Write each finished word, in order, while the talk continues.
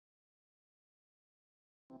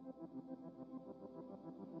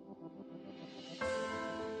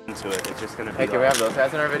to it. It's just gonna be. Hey, can we have those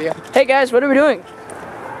guys in our video? Hey guys, what are we doing?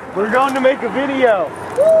 We're going to make a video.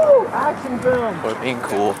 Woo! Action film. We're being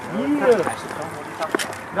cool. Yeah.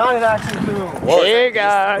 Not an action film. Hey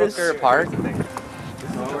guys. Booker Park.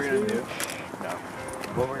 What we're gonna do? No.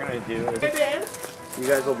 What we're gonna do is you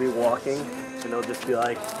guys will be walking, and it'll just be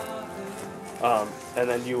like, and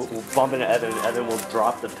then you will bump into Evan. Evan will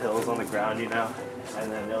drop the pills on the ground, you know,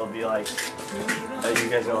 and then it'll be like, you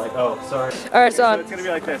guys are like, oh, sorry. All right, So son. it's gonna be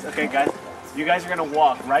like this. Okay, guys, you guys are gonna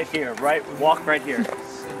walk right here, walk right here.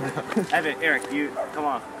 Evan, Eric, you come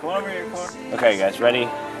on over here. Come on. Okay, guys, ready?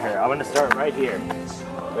 Here, I'm gonna start right here.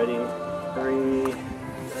 Ready? 3,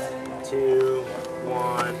 2,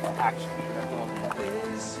 1, action.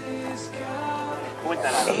 Point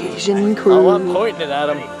that at him. Asian crew. I'm pointing it at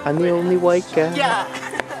him. I'm the only white guy. Yeah.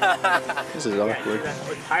 This is awkward.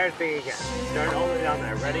 Entire thing again. Start all the way down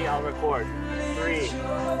there. Ready? I'll record. 3,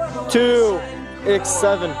 2,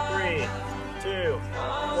 X7. 3, 2,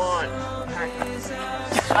 1. Action.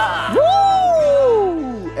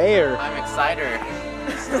 Woo! Air. I'm excited.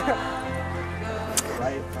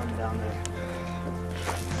 Right from down there.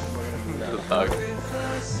 The thug.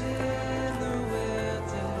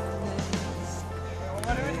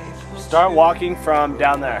 Start walking from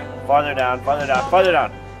down there. Farther down, farther down, farther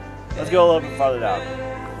down. Let's go a little bit farther down.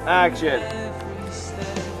 Action.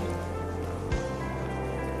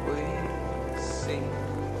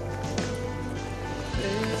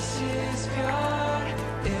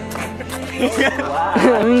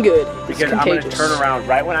 I'm good. It's Because I'm going to contagious. turn around.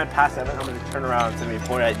 Right when I pass Evan, I'm going to turn around to me,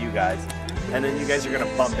 point at you guys. And then you guys are going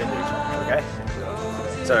to bump into each other, okay?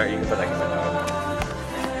 Sorry, you can put that camera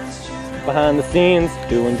down. Behind the scenes,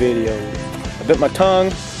 doing videos. I bit my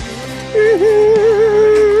tongue.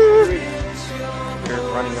 You're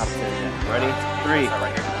running up to me. Ready? 3.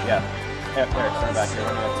 Right here. Yeah. Eric, start back here.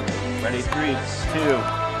 Running up to me. Ready? 3, 2,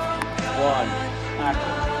 1.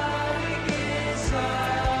 Action.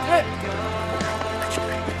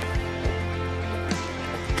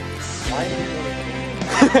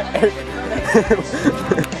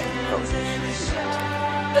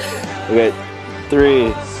 Okay,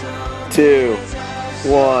 3, 2,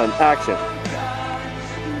 1, action.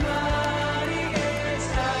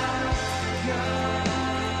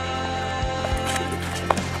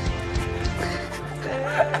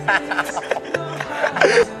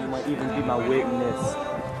 You might even be my witness.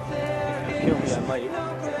 If you kill me, I might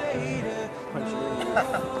punch you in your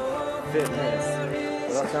fitness.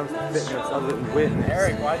 What else sounds like fitness other than witness?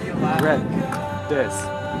 Eric, why do you laugh? Red. This.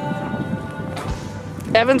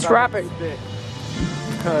 Evan's rapping.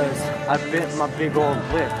 Because I bit my big old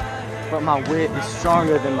lip. But my wit is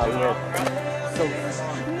stronger than my lip. So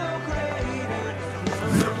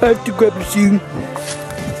I have to grab a shoe.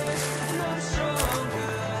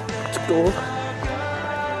 Let's go.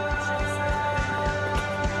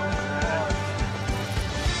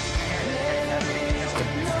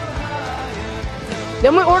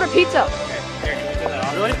 Then we order pizza. Eric, can we turn that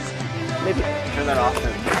off? Really? Maybe. Turn that off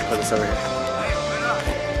and put this over here.